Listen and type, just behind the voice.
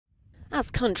As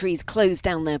countries close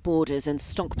down their borders and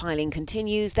stockpiling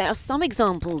continues, there are some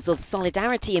examples of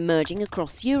solidarity emerging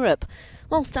across Europe.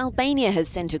 Whilst Albania has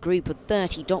sent a group of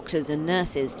 30 doctors and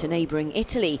nurses to neighbouring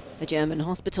Italy, a German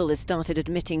hospital has started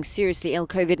admitting seriously ill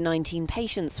Covid-19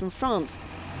 patients from France.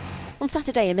 On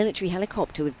Saturday, a military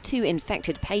helicopter with 2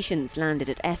 infected patients landed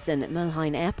at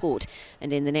Essen-Mulheim airport,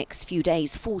 and in the next few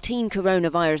days, 14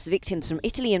 coronavirus victims from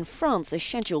Italy and France are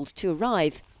scheduled to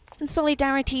arrive. And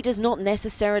solidarity does not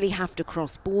necessarily have to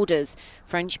cross borders.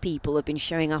 French people have been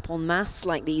showing up en masse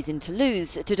like these in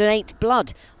Toulouse to donate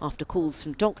blood after calls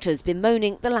from doctors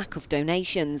bemoaning the lack of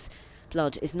donations.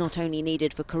 Blood is not only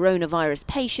needed for coronavirus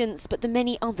patients, but the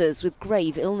many others with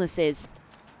grave illnesses.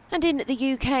 And in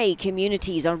the UK,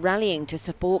 communities are rallying to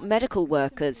support medical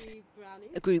workers.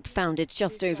 A group founded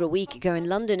just over a week ago in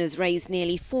London has raised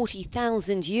nearly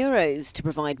 €40,000 to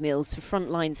provide meals for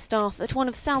frontline staff at one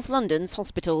of South London's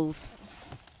hospitals.